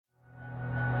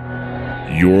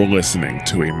You're listening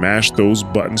to a Mash Those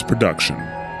Buttons production.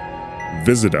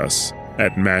 Visit us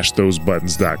at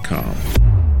mashthosebuttons.com.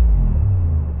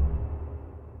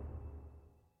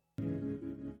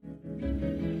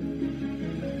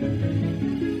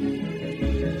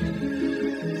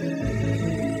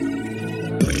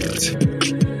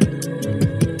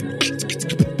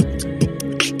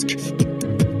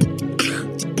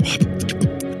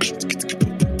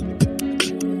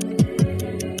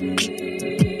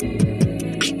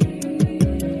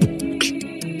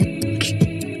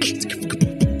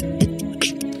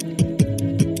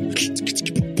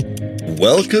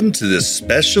 Welcome to this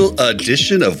special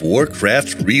edition of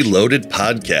Warcraft Reloaded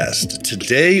podcast.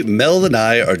 Today, Mel and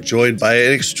I are joined by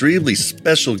an extremely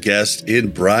special guest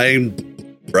in Brian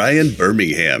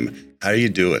Birmingham. How are you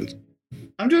doing?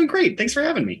 I'm doing great. Thanks for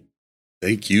having me.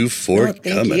 Thank you for coming.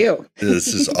 Thank you. This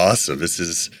is awesome. This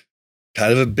is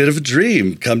kind of a bit of a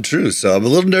dream come true. So I'm a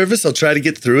little nervous. I'll try to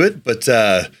get through it. But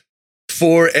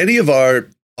for any of our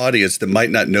audience that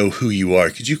might not know who you are,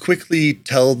 could you quickly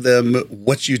tell them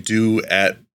what you do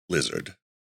at Blizzard?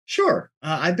 Sure.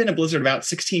 I've been at Blizzard about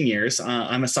 16 years.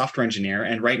 I'm a software engineer,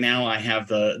 and right now I have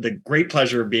the great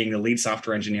pleasure of being the lead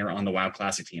software engineer on the WoW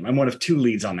Classic team. I'm one of two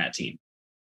leads on that team.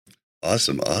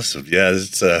 Awesome. Yeah,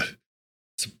 it's a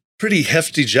pretty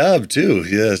hefty job too.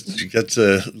 Yeah, you got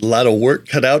a lot of work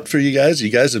cut out for you guys. You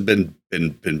guys have been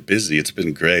busy. It's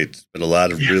been great. It's been a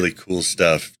lot of really cool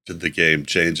stuff to the game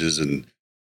changes, and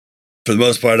for the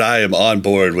most part, I am on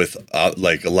board with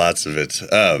lots of it.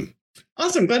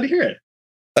 Awesome. Glad to hear it.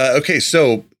 Okay,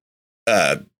 so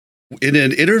in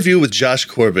an interview with Josh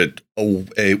Corbett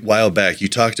a while back, you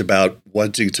talked about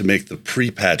wanting to make the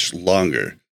pre-patch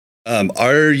longer.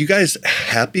 Are you guys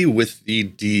happy with the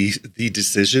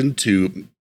decision to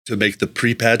make the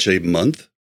pre-patch a month?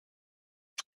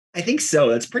 I think so.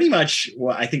 That's pretty much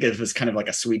what I think of as kind of like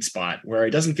a sweet spot where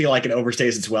it doesn't feel like it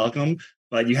overstays its welcome,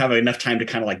 but you have enough time to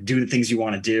kind of like do the things you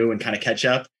want to do and kind of catch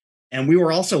up. And we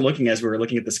were also looking, as we were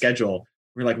looking at the schedule,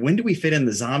 we were like, when do we fit in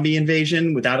the zombie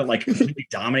invasion without it like completely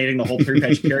dominating the whole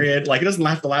pre-patch period? Like, it doesn't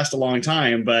have to last a long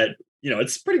time, but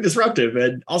it's pretty disruptive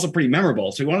and also pretty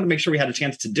memorable. So we wanted to make sure we had a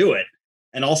chance to do it,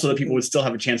 and also that people would still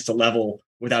have a chance to level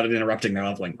without it interrupting their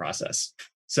leveling process.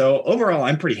 So overall,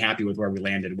 I'm pretty happy with where we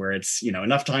landed, where it's,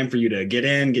 enough time for you to get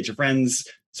in, get your friends,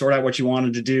 sort out what you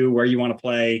wanted to do, where you want to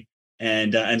play,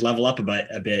 and level up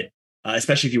a bit,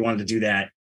 especially if you wanted to do that,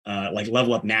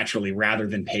 level up naturally rather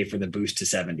than pay for the boost to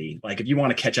 70. Like, if you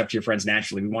want to catch up to your friends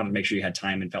naturally, we wanted to make sure you had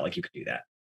time and felt like you could do that.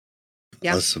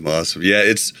 Yeah. Awesome. Yeah,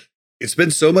 it's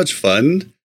been so much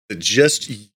fun.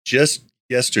 Just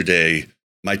yesterday,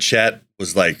 my chat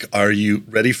was like, "Are you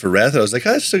ready for Wrath?" I was like,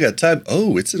 "I still got time."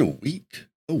 Oh, it's in a week.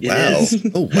 Oh, wow. Yes.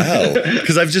 Oh, wow.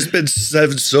 Because I've just been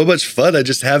having so much fun. I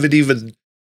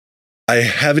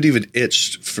haven't even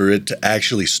itched for it to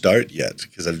actually start yet,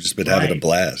 because I've just been having a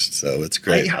blast. So it's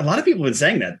great. A lot of people have been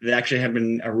saying that they actually have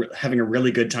been having a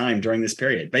really good time during this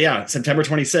period. But yeah, September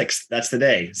 26th, that's the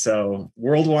day. So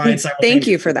worldwide. Thank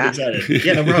you for that.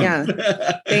 Yeah, no problem.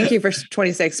 Yeah. Thank you for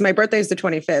 26. My birthday is the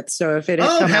 25th. So if it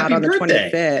had come out on the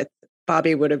 25th,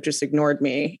 Bobby would have just ignored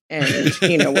me and,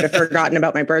 would have forgotten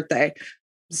about my birthday.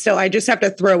 So I just have to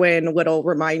throw in little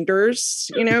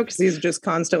reminders, because he's just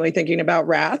constantly thinking about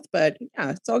Wrath. But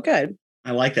yeah, it's all good.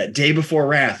 I like that. Day before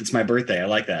Wrath, it's my birthday. I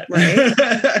like that. Right?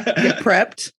 Get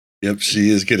prepped. Yep,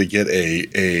 she is going to get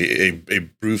a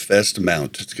Brewfest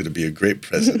mount. It's going to be a great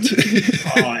present.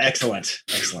 Oh, excellent.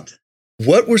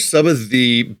 What were some of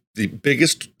the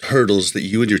biggest hurdles that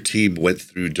you and your team went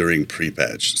through during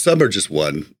pre-patch? Some are just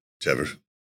one, whichever.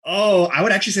 Oh, I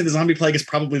would actually say the Zombie Plague is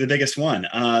probably the biggest one.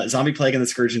 Zombie Plague and the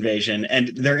Scourge Invasion and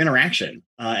their interaction.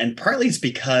 And partly it's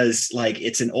because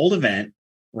it's an old event,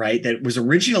 right? That was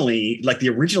originally the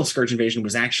original Scourge Invasion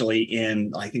was actually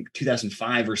in, I think,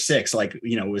 2005 or 6.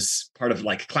 It was part of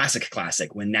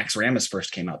Classic when Naxxramas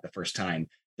first came out the first time.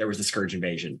 There was the Scourge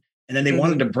Invasion. And then they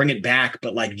wanted to bring it back,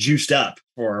 but juiced up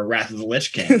for Wrath of the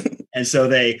Lich King. And so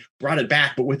they brought it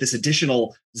back, but with this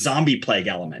additional Zombie Plague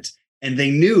element. And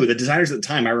they knew, the designers at the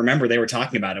time, I remember they were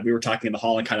talking about it. We were talking in the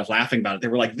hall and kind of laughing about it. They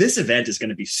were like, this event is going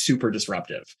to be super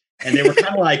disruptive. And they were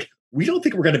kind of like, we don't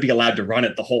think we're going to be allowed to run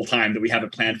it the whole time that we have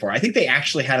it planned for. I think they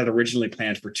actually had it originally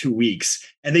planned for 2 weeks,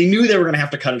 and they knew they were going to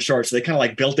have to cut it short. So they kind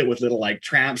of built it with little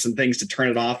traps and things to turn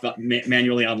it off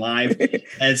manually on live.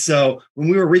 And so when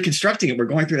we were reconstructing it, we're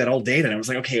going through that old data, and I was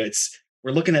like, okay,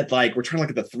 we're looking at we're trying to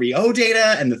look at the 3.0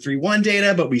 data and the 3.1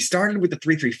 data, but we started with the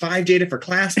 3.3.5 data for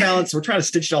class balance. So we're trying to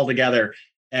stitch it all together.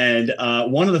 And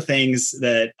one of the things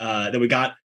that we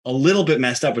got a little bit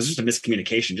messed up was just a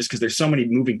miscommunication, just because there's so many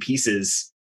moving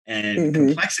pieces and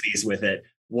complexities with it,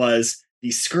 was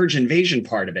the Scourge invasion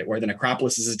part of it, where the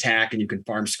Necropolis is attacked and you can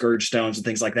farm Scourge stones and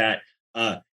things like that.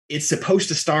 It's supposed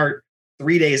to start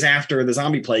 3 days after the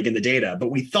zombie plague in the data, but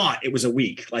we thought it was a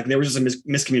week. Like there was just a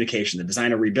miscommunication. The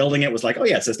designer rebuilding it was like, oh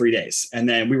yeah, it says 3 days. And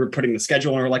then we were putting the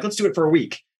schedule and we're like, let's do it for a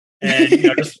week. And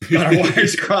just got our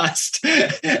wires crossed.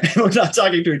 And we're not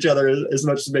talking to each other as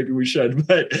much as maybe we should.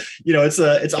 But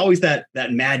it's always that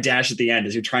mad dash at the end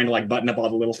as you're trying to like button up all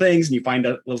the little things and you find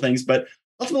out little things. But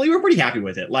ultimately, we're pretty happy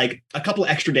with it. Like a couple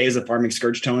of extra days of farming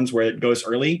Scourge tones where it goes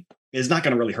early is not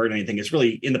going to really hurt anything. It's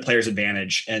really in the player's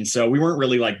advantage. And so we weren't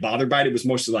really like bothered by it. It was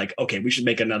mostly like, okay, we should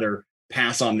make another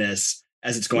pass on this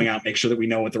as it's going out, make sure that we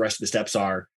know what the rest of the steps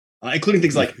are, including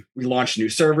things like we launched new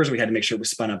servers. We had to make sure it was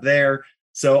spun up there.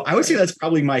 So I would say that's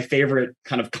probably my favorite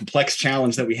kind of complex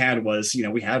challenge that we had was,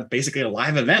 we have basically a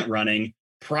live event running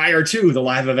prior to the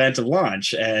live event of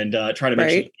launch and try to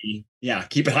make sure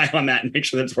keep an eye on that and make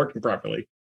sure that it's working properly.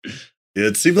 Yeah,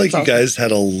 it seemed like you guys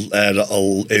had a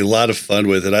lot of fun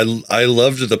with it. I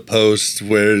loved the post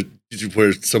where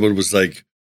someone was like,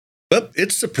 "Well,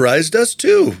 it surprised us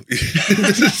too."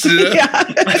 Yeah,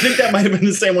 I think that might have been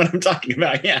the same one I'm talking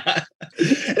about. Yeah,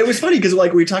 it was funny because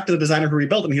like we talked to the designer who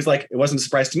rebuilt them. He's like, "It wasn't a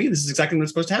surprise to me. This is exactly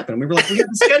what's supposed to happen." And we were like, "We have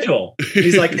the schedule." And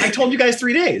he's like, "I told you guys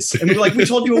 3 days," and we were like, "We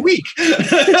told you a week."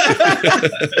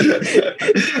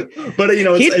 But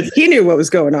he knew what was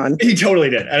going on. He totally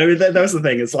did. I mean, that was the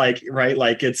thing. It's like, right,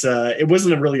 like it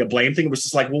wasn't really a blame thing. It was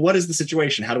just like, well, what is the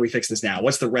situation? How do we fix this now?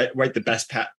 What's the best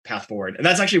path forward? And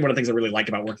that's actually one of the things I really like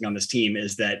about working on this team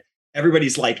is that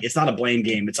everybody's like, it's not a blame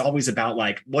game. It's always about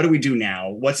like, what do we do now?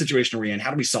 What situation are we in?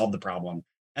 How do we solve the problem?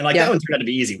 And like that one turned out to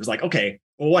be easy. It was like, okay,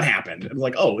 well, what happened? It was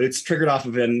like, oh, it's triggered off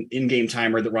of an in-game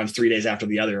timer that runs 3 days after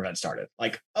the other event started.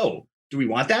 Like, oh, do we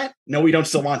want that? No, we don't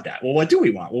still want that. Well, what do we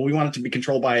want? Well, we want it to be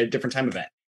controlled by a different time event.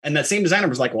 And that same designer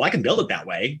was like, well, I can build it that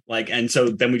way. Like, and so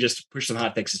then we just pushed some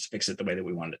hot fixes to fix it the way that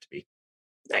we wanted it to be.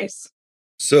 Nice.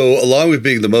 So along with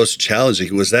being the most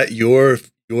challenging, was that your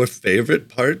favorite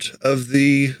part of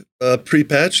the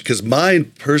pre-patch? Because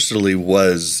mine personally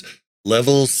was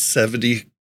level 70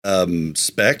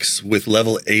 specs with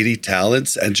level 80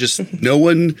 talents, and just no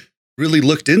one really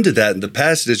looked into that in the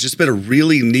past. It's just been a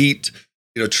really neat,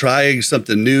 trying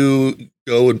something new,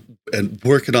 go and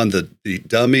working on the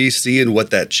dummy, seeing what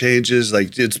that changes.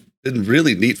 Like it's been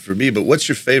really neat for me. But what's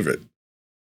your favorite?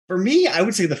 For me, I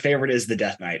would say the favorite is the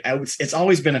Death Knight. It's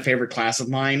always been a favorite class of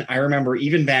mine. I remember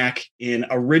even back in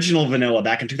original vanilla,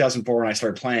 back in 2004 when I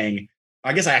started playing.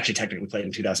 I guess I actually technically played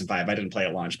in 2005. I didn't play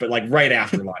at launch, but like right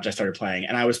after launch, I started playing,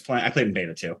 and I played in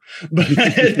beta too. But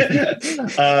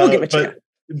we'll give it to you.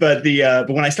 But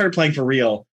when I started playing for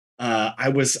real, I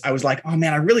was like, oh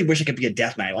man, I really wish I could be a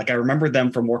Death Knight. Like I remember them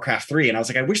from Warcraft 3, and I was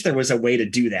like, I wish there was a way to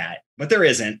do that, but there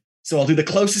isn't. So I'll do the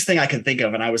closest thing I can think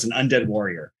of, and I was an undead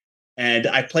warrior. And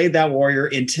I played that warrior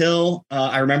until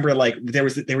I remember like they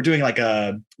were doing like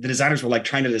the designers were like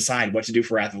trying to decide what to do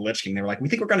for Wrath of the Lich King. They were like, we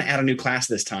think we're going to add a new class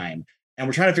this time, and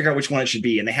we're trying to figure out which one it should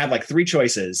be. And they had like 3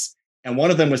 choices, and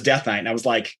one of them was Death Knight. And I was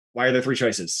like, why are there 3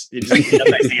 choices? Death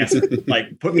Knight's the answer.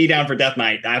 Like, put me down for Death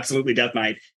Knight. Absolutely Death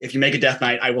Knight. If you make a Death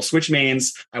Knight, I will switch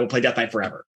mains. I will play Death Knight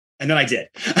forever. And then I did.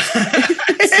 So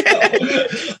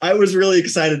I was really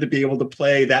excited to be able to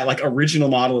play that like original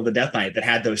model of the Death Knight that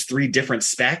had those 3 different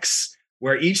specs,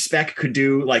 where each spec could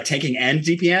do like tanking and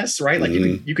DPS, right? Like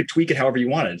you could tweak it however you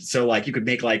wanted. So like you could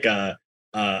make like a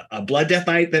Blood Death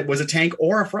Knight that was a tank,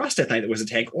 or a Frost Death Knight that was a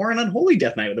tank, or an Unholy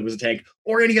Death Knight that was a tank,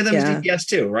 or any of them is DPS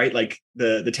too, right? Like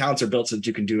the talents are built so that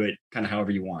you can do it kind of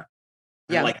however you want.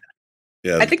 Yeah. I like that.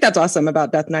 Yeah. I think that's awesome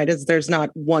about Death Knight is there's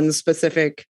not one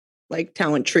specific like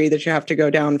talent tree that you have to go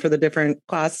down for the different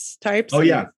class types. Oh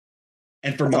yeah.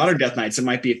 And for modern Death Knights, it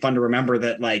might be fun to remember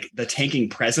that like the tanking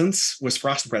presence was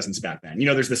Frost Presence back then.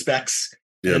 There's the specs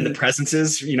and the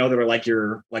presences, that are like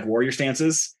your like warrior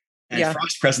stances. And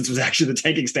Frost Presence was actually the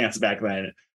tanking stance back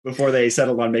then before they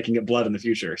settled on making it Blood in the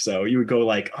future. So you would go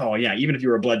like, oh yeah, even if you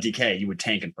were a Blood DK, you would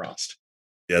tank in Frost.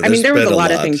 Yeah, I mean, there was a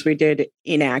lot of things we did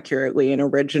inaccurately in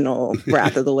original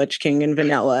Wrath of the Lich King and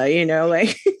vanilla,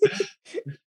 like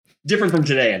different from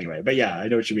today anyway. But yeah, I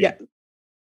know what you mean.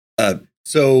 Yeah.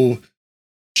 So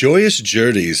Joyous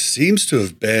Journeys seems to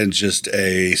have been just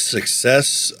a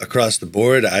success across the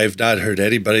board. I've not heard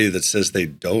anybody that says they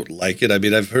don't like it. I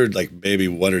mean, I've heard like maybe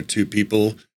 1 or 2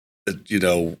 people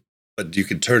that, but you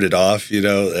can turn it off,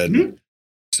 and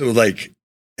so like,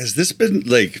 has this been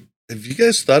like, have you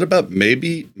guys thought about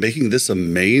maybe making this a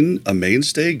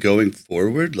mainstay going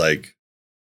forward? Like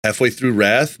halfway through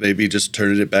Wrath, maybe just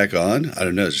turning it back on? I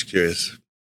don't know. Just curious.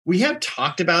 We have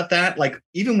talked about that. Like,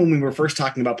 even when we were first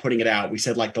talking about putting it out, we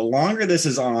said, like, the longer this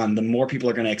is on, the more people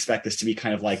are going to expect this to be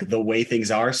kind of like the way things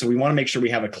are. So we want to make sure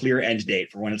we have a clear end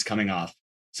date for when it's coming off,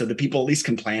 so that people at least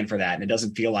can plan for that. And it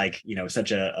doesn't feel like,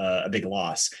 such a big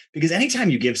loss. Because anytime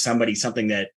you give somebody something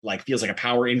that like feels like a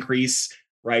power increase,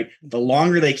 right, the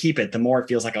longer they keep it, the more it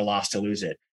feels like a loss to lose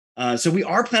it. So we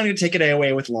are planning to take it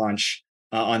away with launch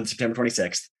on September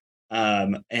 26th.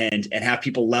 And have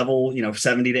people level,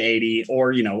 70 to 80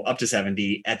 or, up to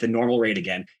 70 at the normal rate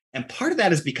again. And part of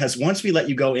that is because once we let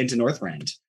you go into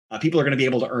Northrend, people are going to be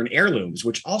able to earn heirlooms,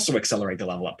 which also accelerate the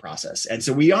level up process. And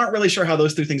so we aren't really sure how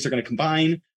those two things are going to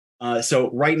combine. So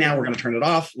right now we're going to turn it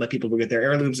off, let people go get their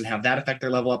heirlooms and have that affect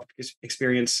their level up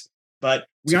experience. But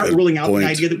we aren't ruling out the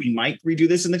idea that we might redo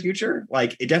this in the future.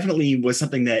 Like, it definitely was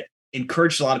something that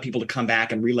encouraged a lot of people to come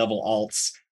back and re-level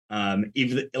alts.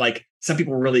 Even like some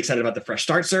people were really excited about the fresh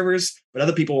start servers, but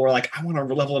other people were like, I want to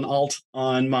level an alt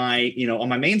on my, on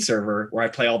my main server where I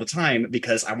play all the time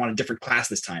because I want a different class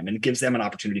this time. And it gives them an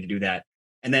opportunity to do that.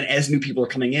 And then as new people are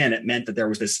coming in, it meant that there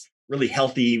was this really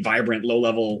healthy, vibrant, low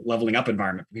level leveling up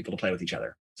environment for people to play with each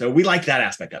other. So we like that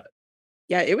aspect of it.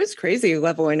 Yeah, it was crazy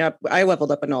leveling up. I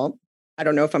leveled up an alt. I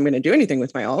don't know if I'm going to do anything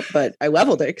with my alt, but I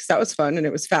leveled it because that was fun and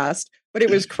it was fast. But it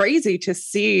was crazy to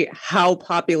see how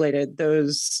populated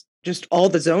just all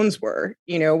the zones were,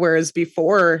 whereas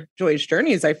before Joyous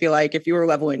Journeys, I feel like if you were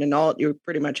leveling an alt, you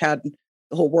pretty much had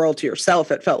the whole world to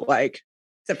yourself, it felt like,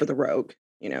 except for the rogue.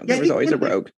 There was always a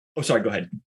rogue. Oh, sorry, go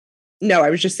ahead. No, I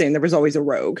was just saying there was always a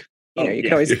rogue. You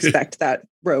could always expect that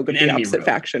rogue of the opposite rogue.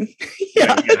 Faction.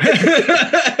 Yeah.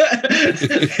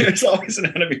 There's always an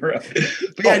enemy rogue.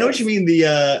 But yeah, I know what you mean.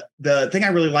 The thing I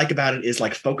really like about it is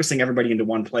like focusing everybody into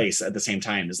one place at the same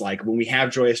time. Is like when we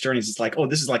have Joyous Journeys, it's like, oh,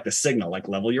 this is like the signal, like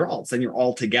level your alts, then you're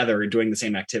all together doing the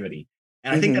same activity.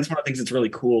 And I think that's one of the things that's really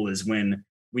cool is when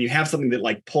you have something that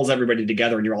like pulls everybody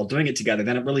together and you're all doing it together,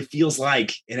 then it really feels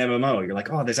like an MMO. You're like,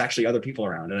 oh, there's actually other people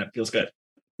around and it feels good.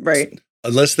 Right.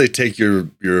 Unless they take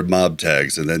your mob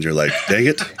tags and then you're like, dang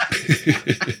it.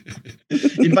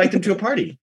 Invite them to a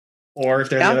party. Or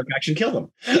if they're the other faction, kill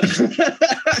them.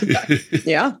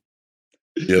 Yeah.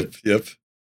 Yep.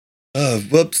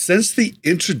 Well, since the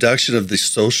introduction of the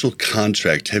social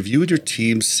contract, have you and your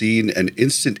team seen an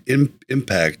instant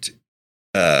impact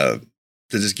that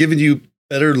has given you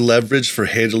better leverage for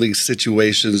handling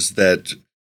situations that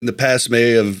in the past may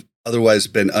have otherwise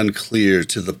been unclear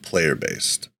to the player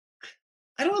base?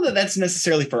 I don't know that that's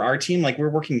necessarily for our team. Like, we're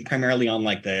working primarily on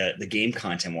like the game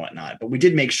content and whatnot, but we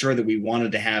did make sure that we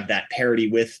wanted to have that parity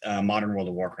with Modern World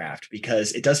of Warcraft,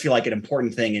 because it does feel like an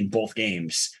important thing in both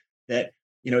games that,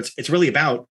 it's really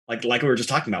about like we were just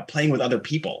talking about, playing with other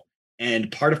people.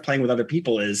 And part of playing with other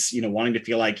people is, wanting to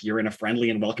feel like you're in a friendly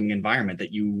and welcoming environment,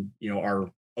 that you are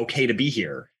okay to be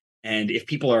here. And if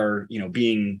people are,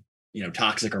 being,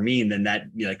 toxic or mean, then that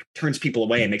turns people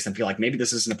away and makes them feel like maybe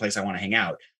this isn't a place I want to hang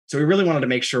out. So we really wanted to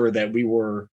make sure that we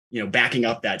were, backing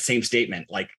up that same statement.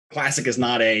 Like, Classic is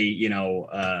not is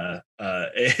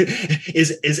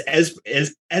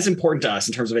as important to us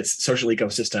in terms of its social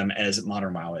ecosystem as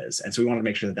Modern WoW is. And so we wanted to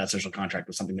make sure that social contract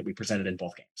was something that we presented in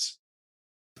both games.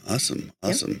 Awesome.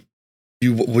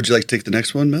 Would you like to take the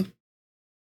next one, Mel?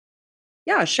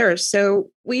 Yeah, sure. So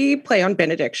we play on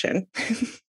Benediction,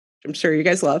 which I'm sure you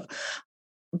guys love,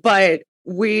 but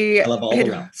I love all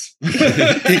the rounds.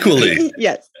 Equally.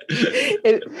 Yes.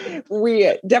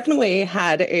 We definitely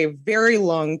had a very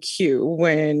long queue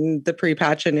when the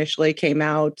pre-patch initially came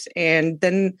out, and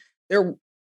then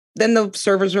the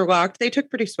servers were locked. They took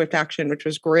pretty swift action, which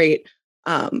was great.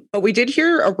 But we did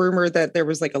hear a rumor that there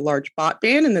was like a large bot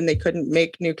ban, and then they couldn't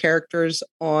make new characters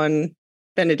on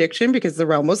Benediction because the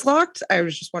realm was locked. I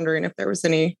was just wondering if there was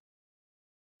any.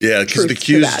 Yeah, because the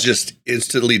queues just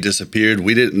instantly disappeared.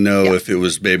 We didn't know if it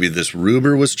was maybe this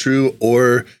rumor was true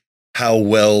or how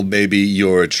well maybe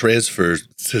your transfer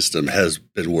system has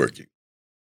been working.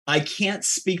 I can't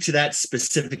speak to that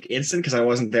specific incident because I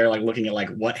wasn't there like looking at like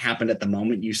what happened at the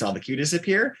moment you saw the queue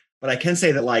disappear. But I can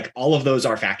say that like all of those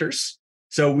are factors.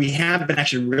 So we have been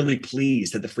actually really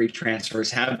pleased that the free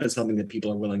transfers have been something that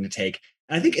people are willing to take.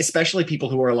 And I think especially people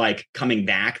who are like coming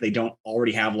back, they don't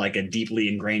already have like a deeply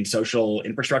ingrained social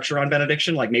infrastructure on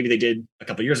Benediction. Like maybe they did a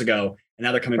couple of years ago, and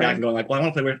now they're coming back and going like, well, I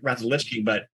want to play Wrath of the Lich King,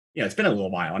 but it's been a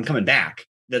little while. I'm coming back.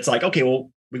 That's like, okay, well,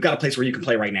 we've got a place where you can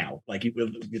play right now. Like you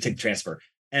take the transfer.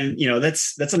 And,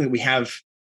 that's something that we have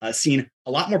seen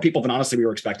a lot more people than honestly we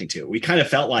were expecting to. We kind of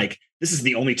felt like this is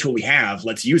the only tool we have.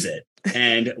 Let's use it.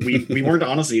 And we weren't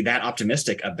honestly that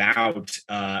optimistic about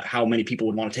how many people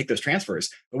would want to take those transfers.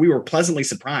 But we were pleasantly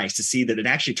surprised to see that it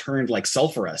actually turned like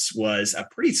Sulphurous was a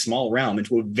pretty small realm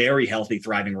into a very healthy,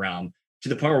 thriving realm to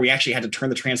the point where we actually had to turn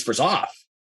the transfers off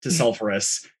to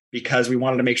Sulfuras because we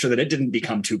wanted to make sure that it didn't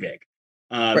become too big.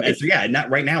 And so,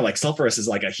 right now, like Sulfuras is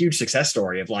like a huge success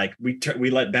story of like, we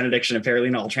let Benediction and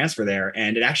Fairlina all transfer there.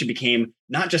 And it actually became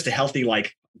not just a healthy,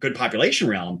 like good population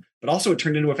realm, but also it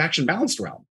turned into a faction balanced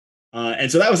realm.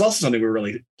 And so that was also something we were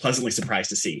really pleasantly surprised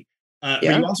to see. But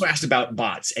you also asked about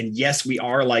bots. And yes, we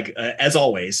are like, as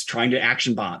always, trying to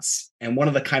action bots. And one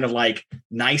of the kind of like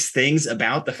nice things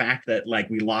about the fact that like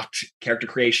we locked character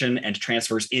creation and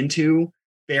transfers into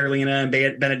Fairlina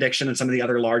and Benediction and some of the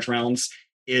other large realms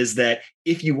is that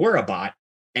if you were a bot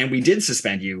and we did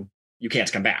suspend you, you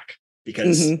can't come back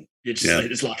because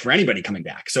it's locked for anybody coming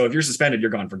back. So if you're suspended,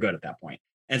 you're gone for good at that point.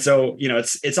 And so, you know,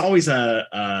 it's always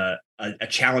a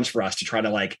challenge for us to try to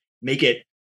like make it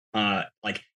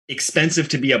like expensive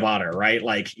to be a botter, right?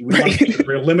 Like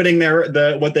we're limiting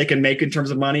what they can make in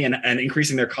terms of money and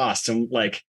increasing their costs. And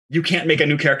like, you can't make a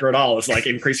new character at all. It's like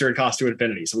increase your cost to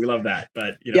infinity. So we love that.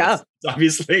 But you know, it's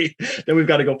obviously then we've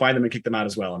got to go find them and kick them out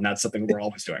as well. And that's something we're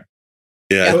always doing.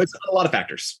 Yeah. So it's a lot of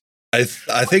factors. I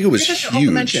think it was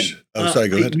huge. Sorry,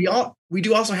 go ahead. We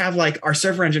do also have like our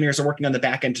server engineers are working on the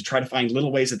back end to try to find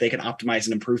little ways that they can optimize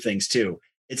and improve things too.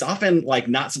 It's often like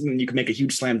not something you can make a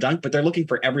huge slam dunk, but they're looking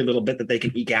for every little bit that they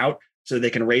can eke out so they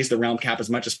can raise the realm cap as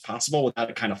much as possible without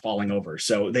it kind of falling over.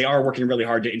 So they are working really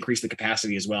hard to increase the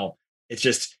capacity as well.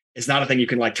 It's not a thing you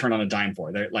can like turn on a dime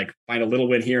for. They're like find a little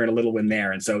win here and a little win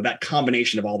there. And so that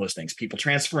combination of all those things, people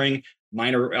transferring,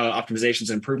 minor optimizations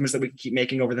and improvements that we can keep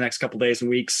making over the next couple of days and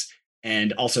weeks,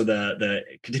 and also the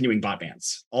continuing bot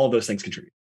bans, all of those things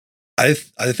contribute. I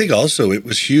think also it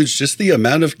was huge, just the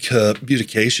amount of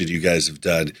communication you guys have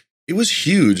done. It was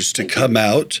huge to come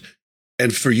out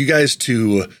and for you guys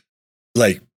to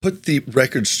like put the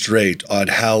record straight on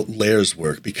how layers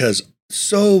work, because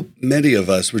so many of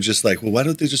us were just like, well, why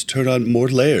don't they just turn on more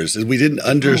layers? And we didn't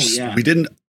we didn't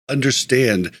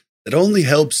understand that only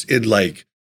helps in like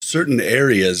certain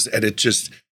areas, and it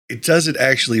doesn't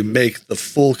actually make the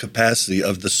full capacity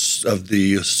of the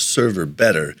server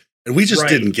better. And we just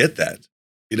didn't get that.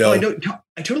 You know,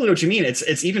 I totally know what you mean.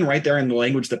 It's even right there in the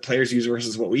language that players use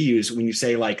versus what we use. When you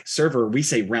say like server, we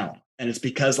say realm. And it's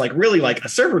because like really like a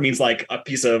server means like a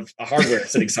piece of hardware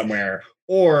sitting somewhere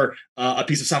or a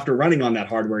piece of software running on that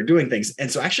hardware doing things.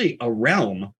 And so actually a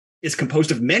realm is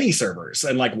composed of many servers.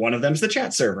 And like one of them is the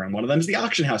chat server and one of them is the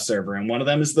auction house server. And one of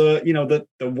them is the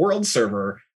world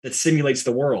server that simulates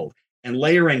the world. And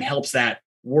layering helps that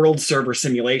world server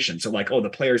simulation. So like, the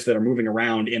players that are moving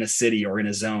around in a city or in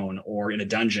a zone or in a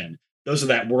dungeon, those are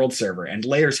that world server, and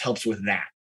layers helps with that.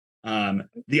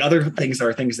 The other things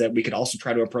are things that we could also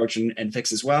try to approach and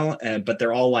fix as well. But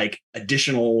they're all like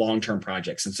additional long-term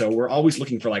projects. And so we're always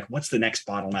looking for like, what's the next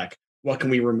bottleneck? What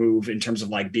can we remove in terms of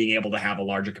like being able to have a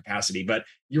larger capacity? But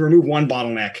you remove one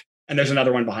bottleneck and there's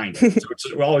another one behind it.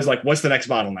 So we're always like, what's the next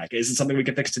bottleneck? Is it something we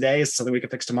can fix today? Is it something we can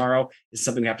fix tomorrow? Is it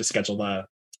something we have to schedule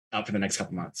out for the next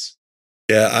couple months?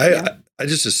 Yeah, I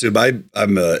just assume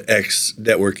I'm a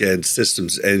ex-network and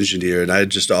systems engineer, and I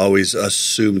just always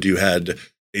assumed you had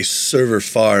a server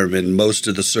farm, and most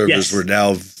of the servers were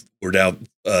now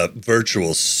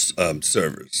virtual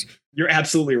servers. You're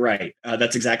absolutely right.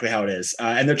 That's exactly how it is,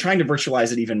 and they're trying to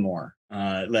virtualize it even more.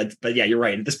 But yeah, you're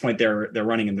right. At this point, they're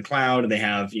running in the cloud, and they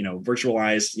have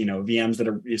virtualized VMs that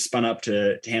are spun up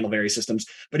to handle various systems.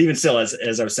 But even still,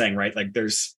 as I was saying, right, like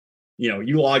there's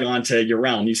you log on to your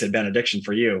realm. You said Benediction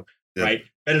for you, right?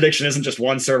 Benediction isn't just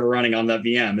one server running on that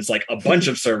VM. It's like a bunch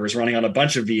of servers running on a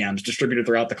bunch of VMs distributed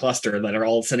throughout the cluster that are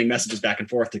all sending messages back and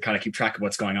forth to kind of keep track of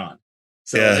what's going on.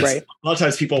 So a lot of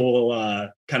times people will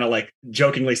kind of like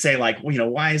jokingly say like,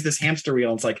 why is this hamster wheel?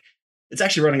 And it's like, it's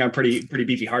actually running on pretty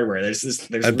beefy hardware. There's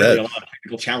really a lot of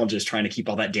technical challenges trying to keep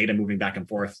all that data moving back and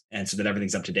forth, and so that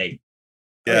everything's up to date.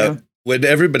 Yeah. When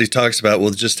everybody talks about,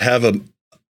 we'll just have them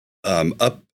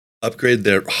upgrade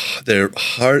their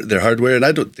hardware, and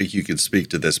I don't think you can speak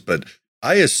to this, but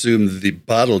I assume the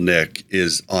bottleneck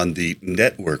is on the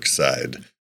network side.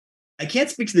 I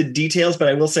can't speak to the details, but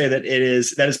I will say that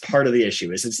that is part of the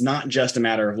issue. It's not just a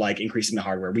matter of like increasing the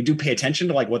hardware. We do pay attention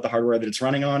to like what the hardware that it's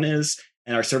running on is,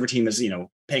 and our server team is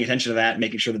paying attention to that,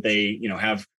 making sure that they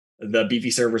have the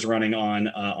beefy servers running on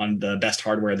the best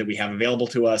hardware that we have available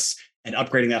to us, and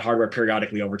upgrading that hardware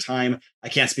periodically over time. I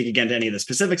can't speak again to any of the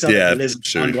specifics of it, but it is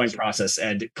an ongoing process.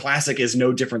 And Classic is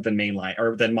no different than mainline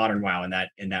or than modern WoW in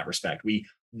that respect. We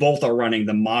both are running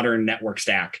the modern network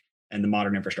stack and the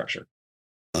modern infrastructure.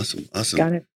 Awesome.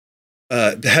 Got it.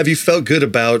 Have you felt good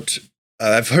about?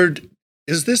 I've heard.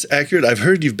 Is this accurate? I've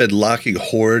heard you've been locking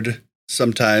Horde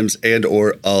sometimes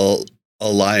and/or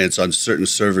Alliance on certain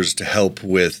servers to help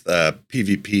with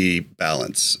PvP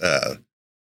balance.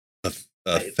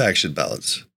 faction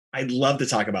balance. I'd love to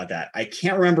talk about that. I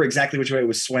can't remember exactly which way it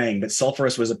was swaying, but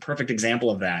Sulfuras was a perfect example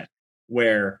of that,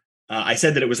 where I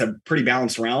said that it was a pretty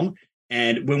balanced realm.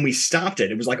 And when we stopped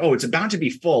it, it was like, oh, it's about to be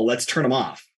full. Let's turn them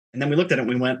off. And then we looked at it and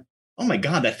we went, oh my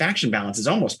God, that faction balance is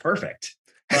almost perfect.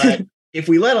 But if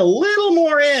we let a little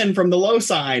more in from the low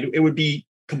side, it would be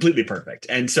completely perfect.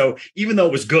 And so even though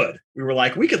it was good, we were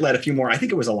like, we could let a few more. I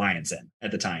think it was Alliance in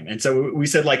at the time. And so we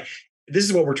said, like, this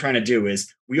is what we're trying to do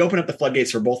is we open up the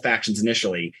floodgates for both factions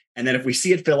initially. And then if we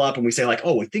see it fill up and we say like,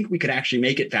 oh, I think we could actually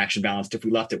make it faction balanced if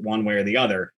we left it one way or the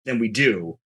other, then we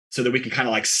do, so that we can kind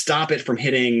of like stop it from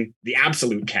hitting the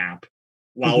absolute cap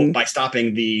while by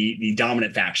stopping the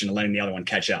dominant faction and letting the other one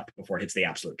catch up before it hits the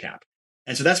absolute cap.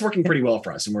 And so that's working pretty well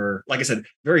for us. And we're, like I said,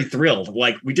 very thrilled.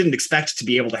 Like, we didn't expect to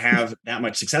be able to have that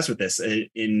much success with this.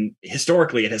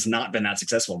 Historically, it has not been that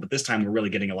successful, but this time we're really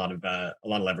getting a lot of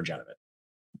leverage out of it.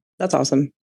 That's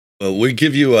awesome. Well, we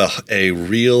give you a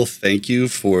real thank you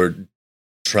for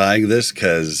trying this,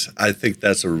 because I think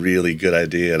that's a really good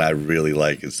idea and I really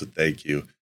like it. So thank you.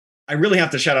 I really have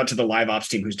to shout out to the live ops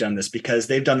team who's done this, because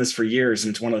they've done this for years.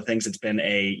 And it's one of the things that's been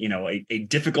a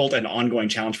difficult and ongoing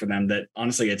challenge for them, that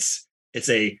honestly, it's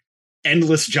a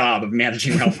endless job of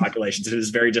managing realm populations. It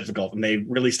is very difficult. And they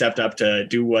really stepped up to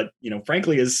do what,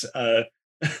 frankly is a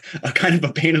kind of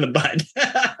a pain in the butt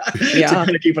to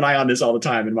kind of keep an eye on this all the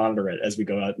time and monitor it as we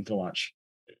go out into launch.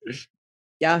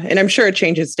 Yeah. And I'm sure it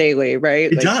changes daily,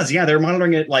 right? It does. Yeah. They're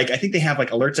monitoring it. Like, I think they have like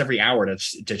alerts every hour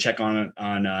to check on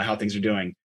how things are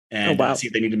doing and see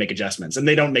if they need to make adjustments. And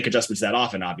they don't make adjustments that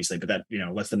often, obviously, but that,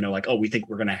 lets them know like, oh, we think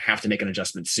we're going to have to make an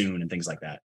adjustment soon and things like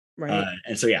that. Right.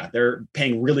 And so, yeah, they're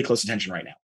paying really close attention right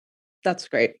now. That's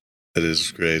great. That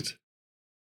is great.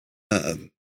 Do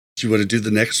you want to do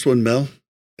the next one, Mel?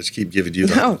 I just keep giving you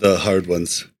the hard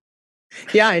ones.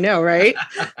 Yeah, I know, right?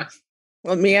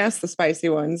 Let me ask the spicy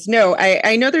ones. No,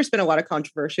 I know there's been a lot of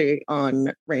controversy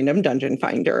on Random Dungeon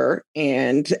Finder,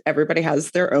 and everybody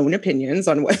has their own opinions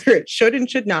on whether it should and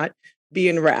should not be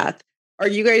in Wrath. Are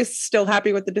you guys still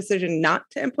happy with the decision not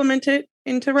to implement it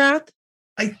into Wrath?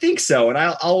 I think so. And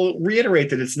I'll reiterate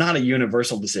that it's not a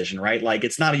universal decision, right? Like,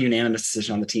 it's not a unanimous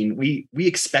decision on the team. We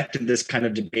expected this kind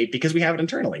of debate because we have it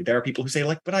internally. There are people who say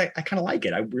like, but I kind of like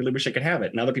it. I really wish I could have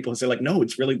it. And other people who say like, no,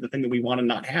 it's really the thing that we want to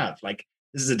not have. Like,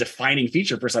 this is a defining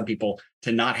feature for some people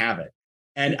to not have it.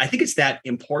 And I think it's that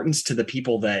importance to the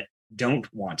people that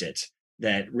don't want it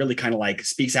that really kind of like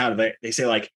speaks out of it. They say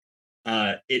like,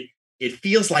 it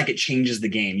feels like it changes the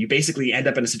game. You basically end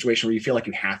up in a situation where you feel like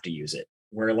you have to use it.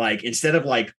 Where like, instead of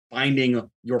like finding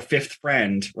your fifth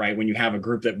friend, right, when you have a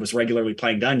group that was regularly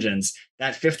playing dungeons,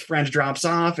 that fifth friend drops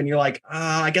off and you're like,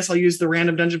 I guess I'll use the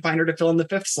Random Dungeon Finder to fill in the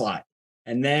fifth slot,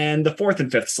 and then the fourth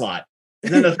and fifth slot,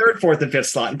 and then the third, fourth, and fifth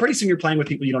slot. And pretty soon you're playing with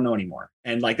people you don't know anymore.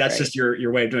 And like, that's just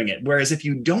your way of doing it. Whereas if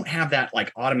you don't have that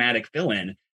like automatic fill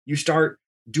in, you start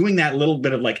doing that little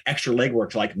bit of like extra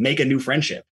legwork to like make a new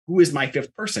friendship. Who is my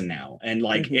fifth person now? And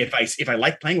like, if I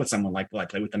like playing with someone, like, will I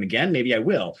play with them again? Maybe I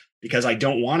will, because I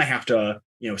don't want to have to,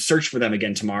 search for them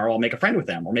again tomorrow. I'll make a friend with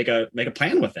them or make a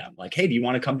plan with them. Like, hey, do you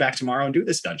want to come back tomorrow and do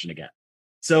this dungeon again?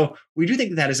 So we do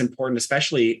think that is important,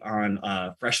 especially on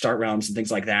fresh start realms and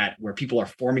things like that, where people are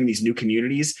forming these new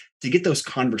communities to get those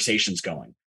conversations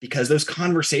going, because those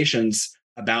conversations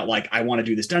about like, I want to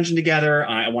do this dungeon together.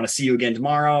 I want to see you again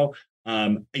tomorrow.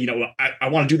 I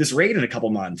want to do this raid in a couple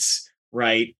months.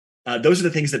 Right. Those are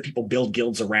the things that people build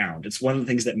guilds around. It's one of the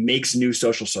things that makes new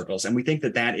social circles. And we think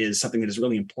that that is something that is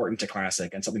really important to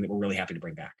Classic and something that we're really happy to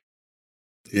bring back.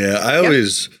 Yeah, I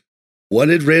always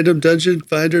wanted Random Dungeon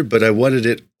Finder, but I wanted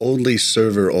it only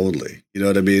server only. You know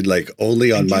what I mean? Like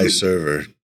only on my server.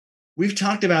 We've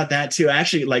talked about that too.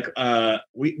 Actually, like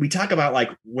we talk about like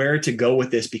where to go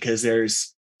with this, because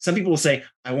there's some people will say,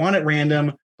 I want it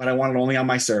random, but I want it only on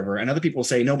my server. And other people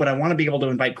say, no, but I want to be able to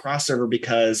invite cross server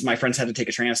because my friends had to take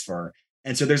a transfer.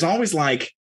 And so there's always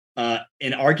like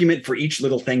an argument for each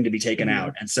little thing to be taken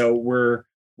out. And so we're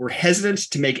hesitant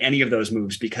to make any of those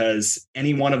moves, because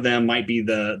any one of them might be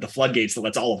the floodgates that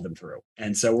lets all of them through.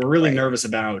 And so we're really nervous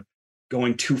about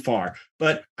going too far.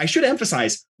 But I should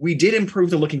emphasize, we did improve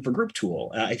the looking for group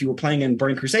tool. If you were playing in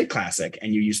Burning Crusade Classic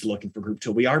and you used the looking for group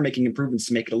tool, we are making improvements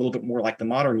to make it a little bit more like the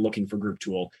modern looking for group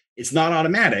tool. It's not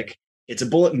automatic. It's a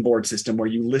bulletin board system where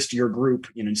you list your group,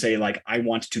 and say like, I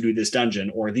want to do this dungeon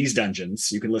or these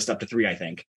dungeons. You can list up to 3, I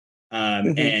think,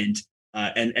 and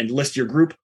list your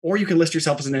group, or you can list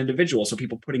yourself as an individual. So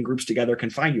people putting groups together can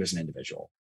find you as an individual.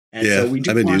 And so we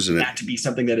do want that to be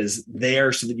something that is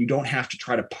there so that you don't have to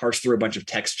try to parse through a bunch of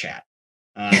text chat.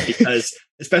 Because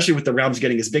especially with the realms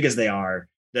getting as big as they are,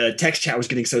 the text chat was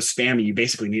getting so spammy, you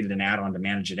basically needed an add-on to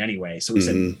manage it anyway. So we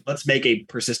said, let's make a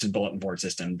persistent bulletin board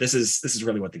system. This is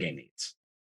really what the game needs.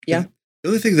 Yeah. The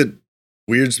only thing that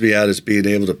weirds me out is being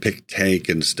able to pick tank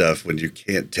and stuff when you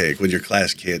can't take, when your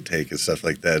class can't take and stuff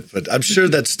like that. But I'm sure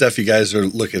that's stuff you guys are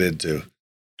looking into.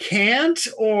 Can't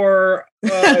or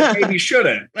maybe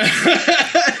shouldn't.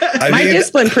 My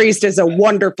discipline priest is a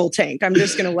wonderful tank. I'm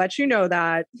just going to let you know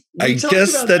that. I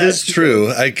guess that is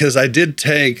true. Because I did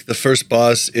tank the first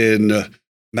boss in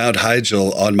Mount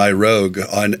Hyjal on my rogue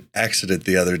on accident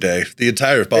the other day. The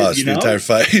entire boss, the entire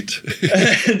fight.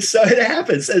 And so it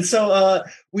happens. And so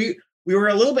we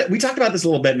were we talked about this a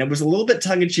little bit, and it was a little bit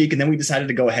tongue in cheek, and then we decided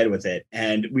to go ahead with it.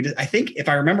 And I think if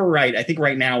I remember right, I think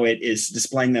right now it is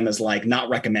displaying them as like not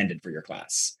recommended for your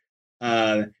class.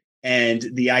 And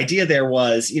the idea there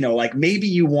was, like maybe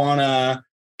you want to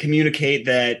communicate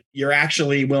that you're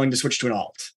actually willing to switch to an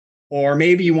alt, or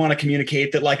maybe you want to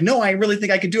communicate that like, no, I really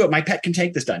think I could do it. My pet can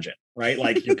take this dungeon, right?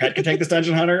 Like your pet can take this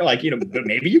dungeon, Hunter. Like, but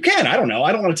maybe you can. I don't know.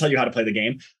 I don't want to tell you how to play the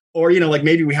game. Or, like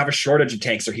maybe we have a shortage of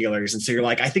tanks or healers. And so you're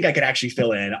like, I think I could actually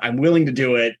fill in. I'm willing to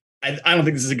do it. I don't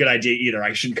think this is a good idea either.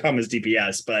 I should come as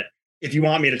DPS, but if you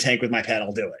want me to tank with my pet,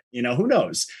 I'll do it. Who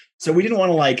knows? So we didn't want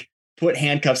to like put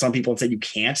handcuffs on people and say, you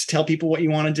can't tell people what you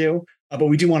want to do. But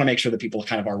we do want to make sure that people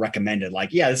kind of are recommended.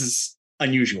 Like, yeah, this is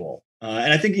unusual.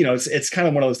 And I think, it's kind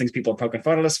of one of those things people are poking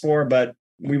fun at us for, but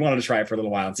we wanted to try it for a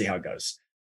little while and see how it goes.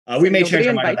 We may change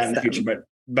our mind on that in the future,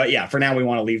 but yeah, for now we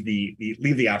want to leave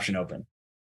the option open.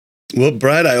 Well,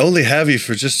 Brian, I only have you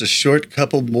for just a short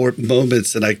couple more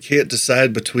moments, and I can't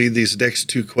decide between these next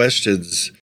two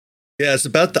questions. Yeah, it's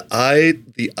about the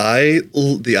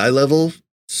eye level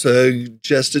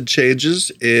suggested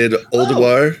changes in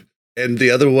Ulduar, and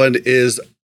the other one is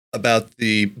about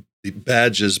the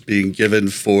badges being given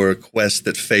for quests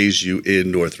that phase you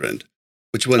in Northrend.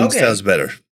 Which one sounds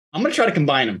better? I'm going to try to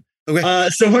combine them. Okay.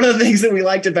 So one of the things that we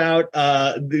liked about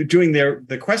doing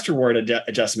the quest reward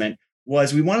adjustment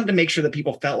was we wanted to make sure that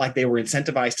people felt like they were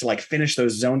incentivized to like finish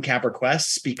those zone cap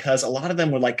requests, because a lot of them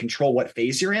would like control what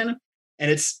phase you're in. And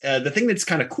it's the thing that's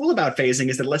kind of cool about phasing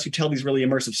is that it lets you tell these really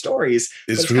immersive stories.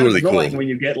 It's really cool when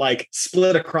you get like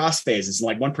split across phases.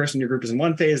 Like one person in your group is in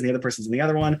one phase and the other person's in the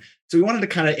other one. So we wanted to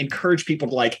kind of encourage people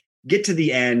to like get to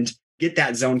the end, get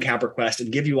that zone cap request,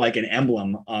 and give you like an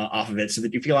emblem off of it so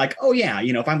that you feel like, oh yeah,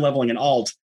 if I'm leveling an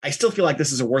alt, I still feel like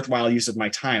this is a worthwhile use of my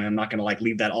time. I'm not going to like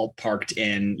leave that alt parked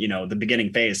in, the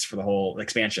beginning phase for the whole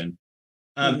expansion.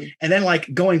 And then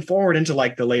like going forward into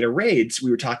like the later raids, we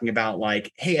were talking about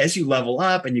like, hey, as you level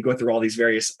up and you go through all these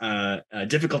various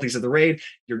difficulties of the raid,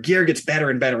 your gear gets better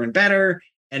and better and better.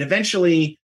 And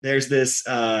eventually there's this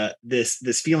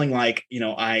feeling like,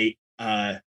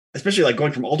 especially like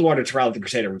going from Ulduar to Trial of the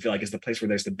Crusader, we feel like is the place where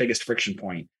there's the biggest friction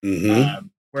point.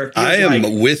 Where I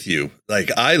am with you. Like,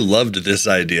 I loved this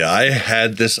idea. I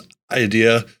had this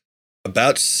idea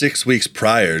about 6 weeks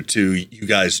prior to you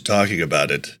guys talking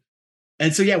about it.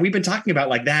 And so, yeah, we've been talking about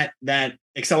like that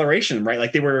acceleration, right?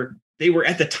 Like they were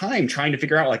at the time trying to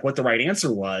figure out like what the right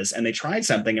answer was. And they tried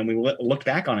something and we looked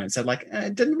back on it and said like,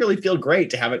 it didn't really feel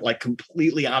great to have it like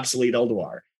completely obsolete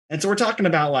Ulduar. And so we're talking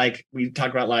about like,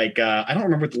 I don't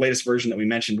remember what the latest version that we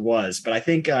mentioned was, but I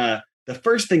think, the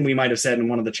first thing we might have said in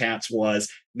one of the chats was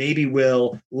maybe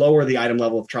we'll lower the item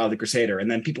level of Trial of the Crusader. And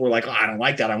then people were like, oh, I don't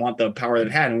like that. I want the power that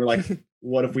it had. And we're like,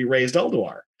 what if we raised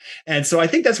Ulduar? And so I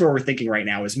think that's where we're thinking right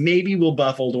now is maybe we'll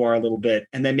buff Ulduar a little bit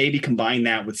and then maybe combine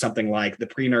that with something like the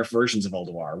pre-nerf versions of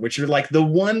Ulduar, which are like the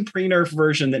one pre-nerf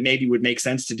version that maybe would make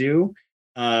sense to do.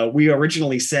 We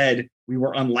originally said we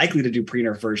were unlikely to do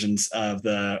pre-nerf versions of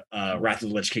the Wrath of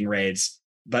the Lich King raids.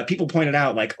 But people pointed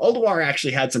out like Ulduar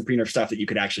actually had some pre-nerf stuff that you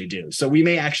could actually do. So we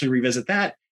may actually revisit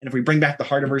that. And if we bring back the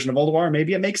harder version of Ulduar,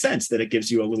 maybe it makes sense that it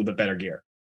gives you a little bit better gear.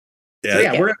 Yeah, so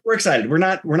yeah. We're excited. We're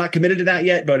not committed to that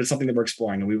yet, but it's something that we're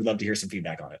exploring and we would love to hear some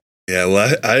feedback on it. Yeah,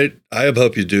 well, I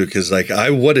hope you do, because like I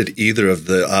wanted either of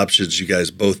the options you guys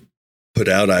both put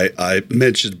out. I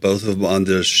mentioned both of them on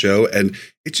the show, and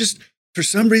it just, for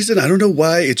some reason, I don't know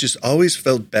why, it just always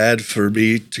felt bad for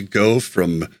me to go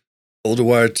from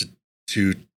Ulduar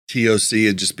to TOC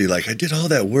and just be like, I did all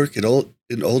that work in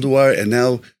Ulduar, and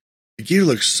now the gear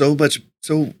looks so much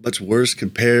worse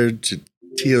compared to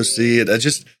TOC. And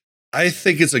I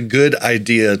think it's a good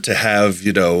idea to have,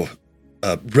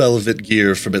 relevant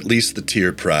gear from at least the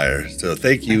tier prior. So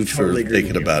thank you for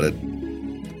thinking about it.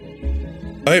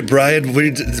 All right, Brian,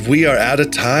 we are out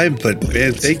of time, but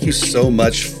man, thank you so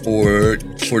much for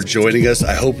joining us.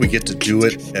 I hope we get to do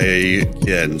it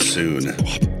again soon.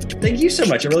 Thank you so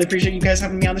much. I really appreciate you guys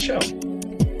having me on the show.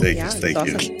 Thank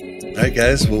you. All right,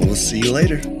 guys, we'll see you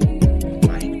later.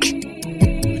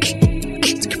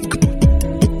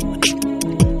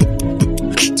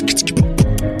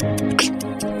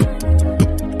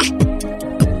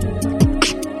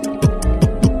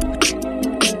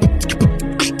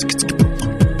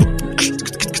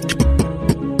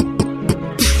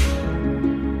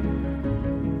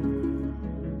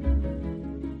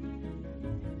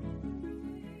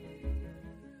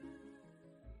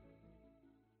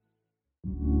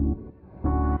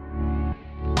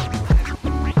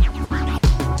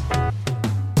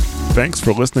 Thanks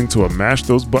for listening to a Mash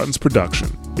Those Buttons production.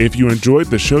 If you enjoyed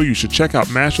the show, you should check out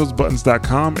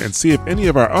mashthosebuttons.com and see if any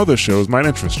of our other shows might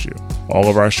interest you. All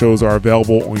of our shows are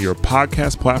available on your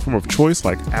podcast platform of choice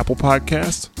like Apple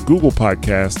Podcasts, Google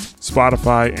Podcasts,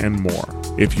 Spotify, and more.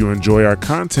 If you enjoy our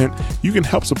content, you can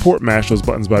help support Mash Those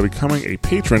Buttons by becoming a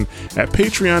patron at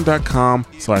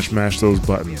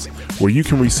patreon.com/mashthosebuttons, where you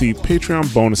can receive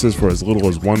Patreon bonuses for as little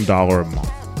as $1 a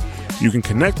month. You can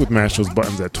connect with Mash Those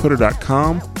Buttons at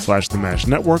twitter.com/The Mash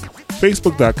Network,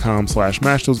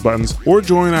 facebook.com/mashthosebuttons, or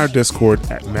join our Discord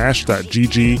at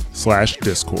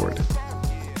mash.gg/discord.